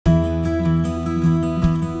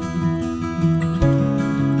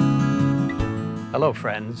Hello,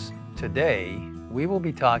 friends. Today, we will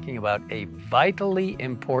be talking about a vitally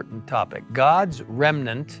important topic, God's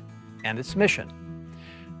remnant and its mission.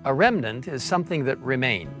 A remnant is something that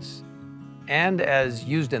remains. And as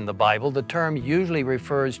used in the Bible, the term usually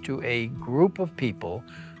refers to a group of people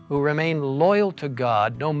who remain loyal to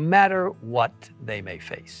God no matter what they may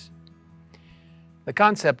face. The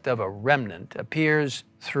concept of a remnant appears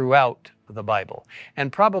throughout the Bible, and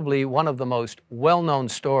probably one of the most well-known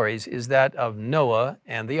stories is that of Noah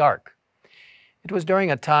and the ark. It was during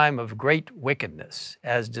a time of great wickedness,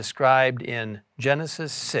 as described in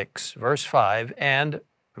Genesis 6, verse 5 and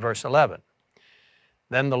verse 11.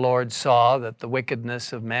 Then the Lord saw that the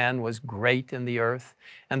wickedness of man was great in the earth,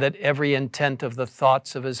 and that every intent of the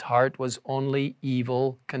thoughts of his heart was only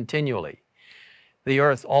evil continually. The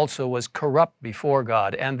earth also was corrupt before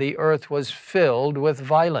God, and the earth was filled with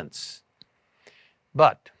violence.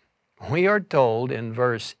 But we are told in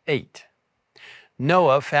verse 8,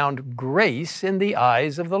 Noah found grace in the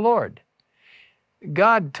eyes of the Lord.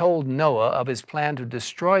 God told Noah of his plan to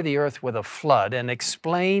destroy the earth with a flood and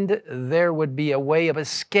explained there would be a way of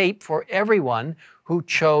escape for everyone who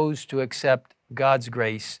chose to accept God's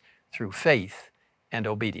grace through faith and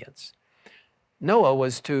obedience. Noah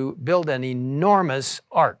was to build an enormous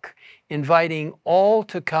ark, inviting all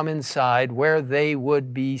to come inside where they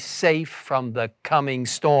would be safe from the coming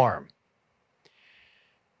storm.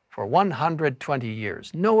 For 120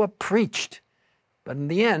 years, Noah preached, but in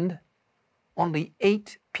the end, only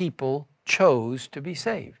 8 people chose to be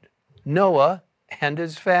saved. Noah and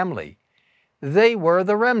his family. They were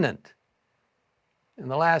the remnant. In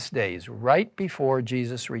the last days, right before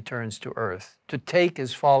Jesus returns to earth to take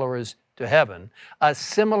his followers to heaven, a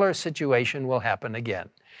similar situation will happen again.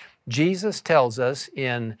 Jesus tells us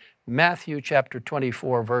in Matthew chapter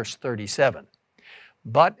 24, verse 37,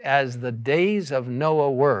 "But as the days of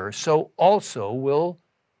Noah were, so also will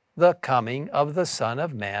the coming of the Son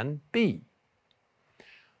of Man be."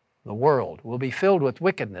 The world will be filled with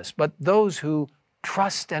wickedness, but those who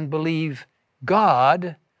trust and believe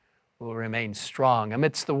God will remain strong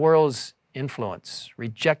amidst the world's influence,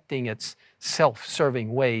 rejecting its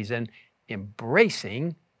self-serving ways and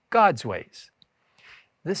embracing God's ways.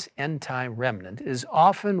 This end-time remnant is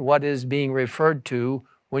often what is being referred to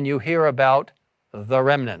when you hear about the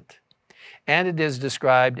remnant. And it is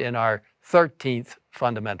described in our 13th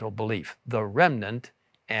fundamental belief, the remnant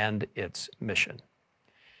and its mission.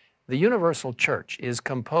 The universal church is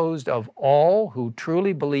composed of all who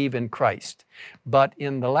truly believe in Christ, but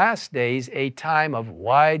in the last days, a time of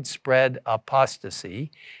widespread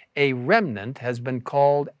apostasy, a remnant has been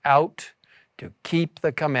called out to keep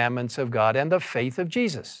the commandments of God and the faith of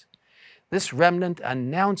Jesus. This remnant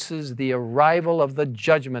announces the arrival of the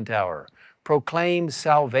judgment hour, proclaims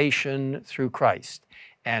salvation through Christ,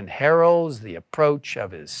 and heralds the approach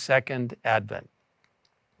of his second advent.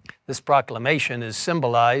 This proclamation is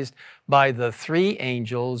symbolized by the 3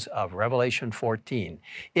 angels of Revelation 14.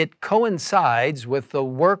 It coincides with the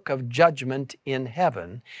work of judgment in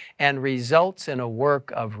heaven and results in a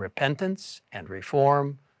work of repentance and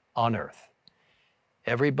reform on earth.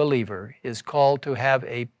 Every believer is called to have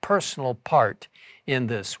a personal part in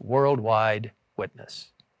this worldwide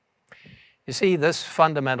witness. You see, this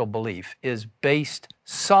fundamental belief is based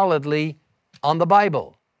solidly on the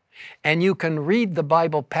Bible. And you can read the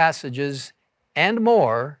Bible passages and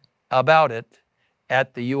more about it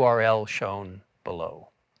at the URL shown below.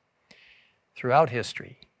 Throughout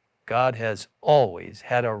history, God has always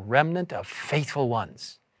had a remnant of faithful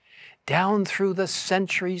ones. Down through the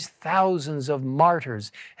centuries, thousands of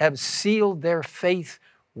martyrs have sealed their faith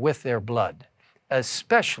with their blood,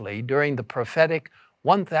 especially during the prophetic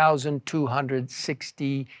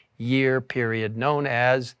 1,260-year period known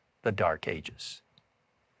as the Dark Ages.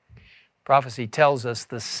 Prophecy tells us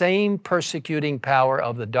the same persecuting power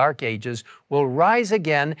of the Dark Ages will rise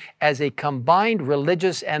again as a combined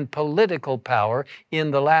religious and political power in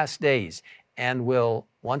the last days and will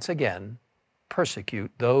once again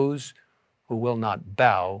persecute those who will not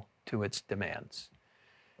bow to its demands.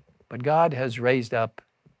 But God has raised up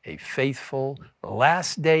a faithful,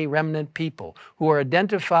 last-day remnant people who are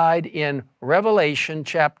identified in Revelation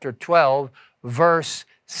chapter 12, verse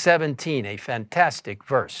 17, a fantastic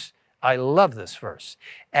verse. I love this verse.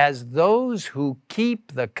 As those who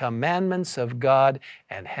keep the commandments of God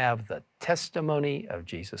and have the testimony of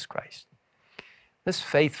Jesus Christ. This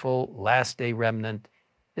faithful last-day remnant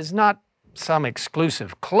is not some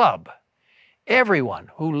exclusive club.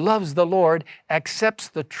 Everyone who loves the Lord accepts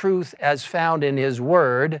the truth as found in His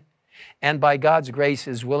Word and by God's grace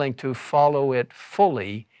is willing to follow it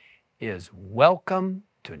fully is welcome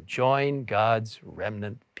to join God's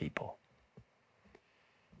remnant people.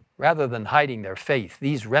 Rather than hiding their faith,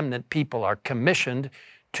 these remnant people are commissioned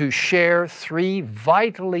to share three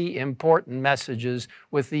vitally important messages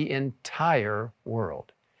with the entire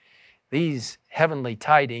world. These heavenly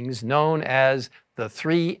tidings, known as the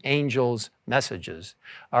three angels' messages,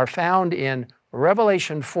 are found in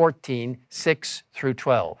Revelation 14, 6 through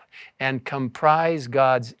 12, and comprise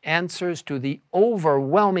God's answers to the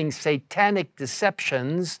overwhelming satanic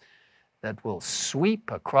deceptions that will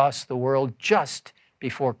sweep across the world just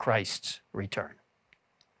before Christ's return.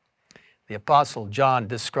 The Apostle John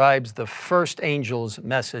describes the first angel's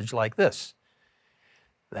message like this: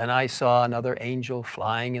 "Then I saw another angel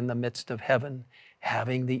flying in the midst of heaven,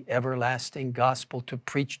 having the everlasting gospel to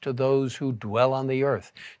preach to those who dwell on the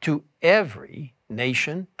earth, to every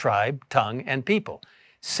nation, tribe, tongue, and people,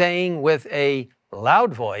 saying with a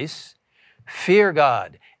loud voice, 'Fear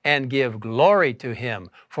God and give glory to Him,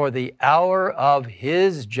 for the hour of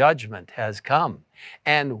His judgment has come,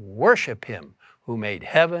 and worship Him who made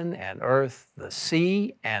heaven and earth, the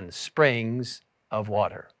sea, and springs of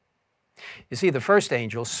water.'" You see, the first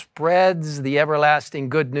angel spreads the everlasting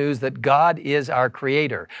good news that God is our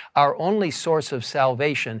Creator, our only source of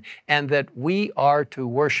salvation, and that we are to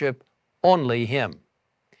worship only Him.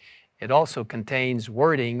 It also contains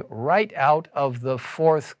wording right out of the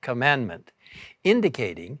fourth commandment,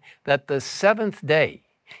 indicating that the seventh day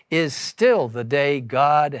is still the day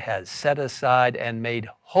God has set aside and made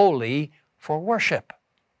holy for worship.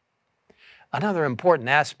 Another important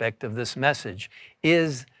aspect of this message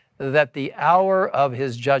is that the hour of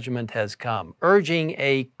His judgment has come, urging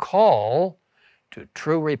a call to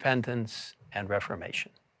true repentance and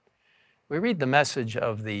reformation. We read the message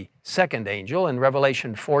of the second angel in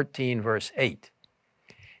Revelation 14, verse 8.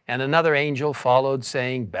 "And another angel followed,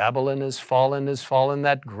 saying, 'Babylon is fallen,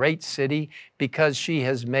 that great city, because she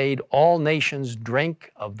has made all nations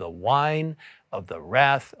drink of the wine of the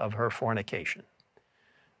wrath of her fornication.'"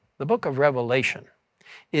 The book of Revelation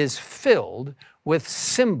is filled with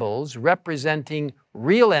symbols representing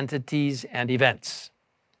real entities and events.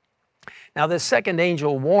 Now, the second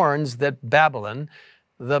angel warns that Babylon,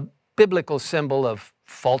 the biblical symbol of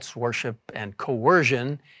false worship and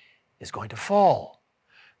coercion, is going to fall.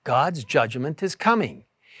 God's judgment is coming.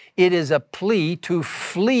 It is a plea to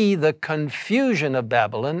flee the confusion of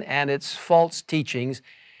Babylon and its false teachings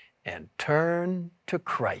and turn to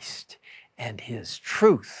Christ and His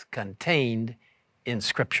truth contained in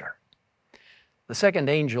Scripture. The second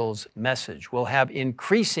angel's message will have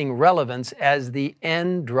increasing relevance as the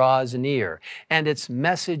end draws near, and its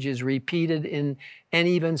message is repeated in an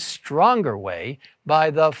even stronger way by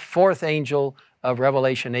the fourth angel of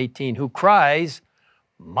Revelation 18, who cries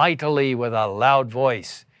mightily with a loud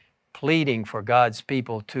voice, pleading for God's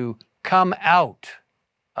people to come out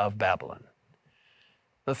of Babylon.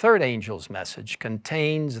 The third angel's message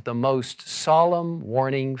contains the most solemn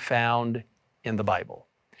warning found in the Bible,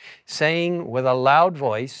 saying with a loud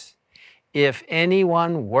voice, "If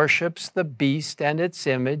anyone worships the beast and its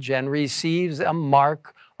image and receives a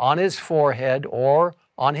mark on his forehead or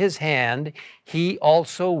on his hand, he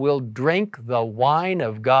also will drink the wine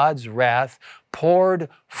of God's wrath, poured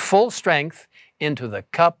full strength into the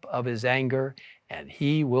cup of His anger, and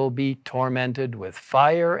he will be tormented with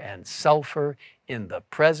fire and sulfur in the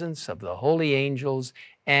presence of the holy angels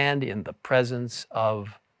and in the presence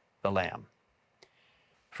of the Lamb."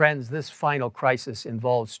 Friends, this final crisis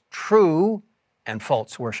involves true and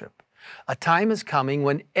false worship. A time is coming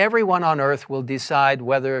when everyone on earth will decide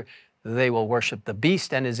whether they will worship the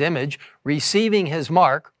beast and his image, receiving his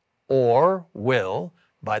mark, or will,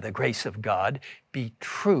 by the grace of God, be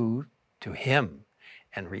true to Him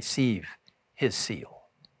and receive His seal.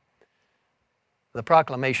 The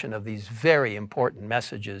proclamation of these very important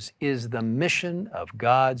messages is the mission of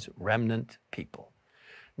God's remnant people.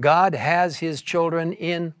 God has His children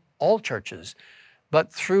in all churches,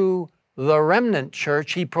 but through the remnant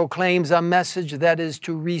church, He proclaims a message that is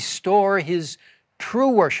to restore His true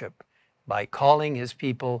worship by calling His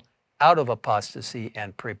people out of apostasy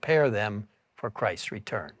and prepare them for Christ's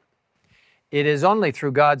return. It is only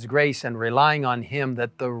through God's grace and relying on Him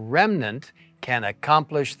that the remnant can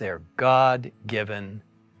accomplish their God-given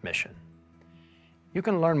mission. You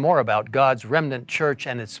can learn more about God's remnant church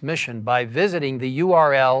and its mission by visiting the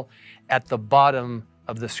URL at the bottom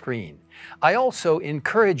of the screen. I also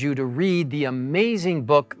encourage you to read the amazing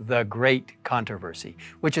book, The Great Controversy,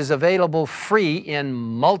 which is available free in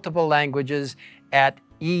multiple languages at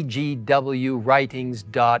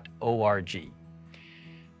egwritings.org.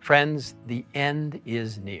 Friends, the end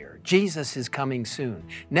is near. Jesus is coming soon.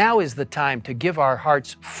 Now is the time to give our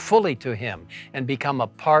hearts fully to Him and become a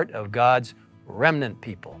part of God's remnant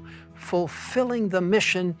people, fulfilling the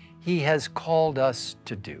mission He has called us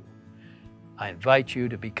to do. I invite you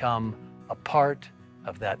to become a part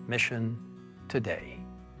of that mission today.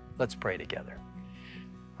 Let's pray together.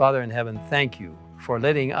 Father in heaven, thank you for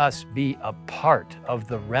letting us be a part of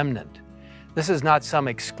the remnant. This is not some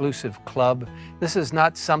exclusive club. This is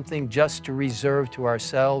not something just to reserve to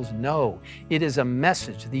ourselves. No, it is a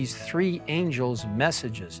message, these three angels'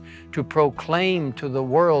 messages, to proclaim to the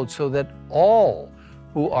world so that all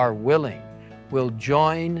who are willing will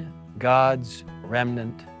join God's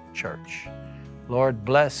remnant church. Lord,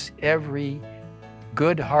 bless every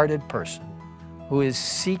good-hearted person who is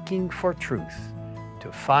seeking for truth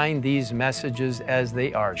to find these messages as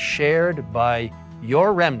they are shared by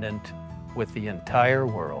your remnant with the entire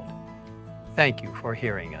world. Thank you for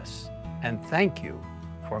hearing us, and thank you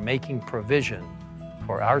for making provision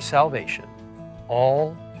for our salvation,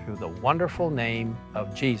 all through the wonderful name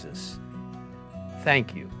of Jesus.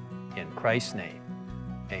 Thank you in Christ's name.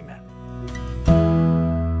 Amen.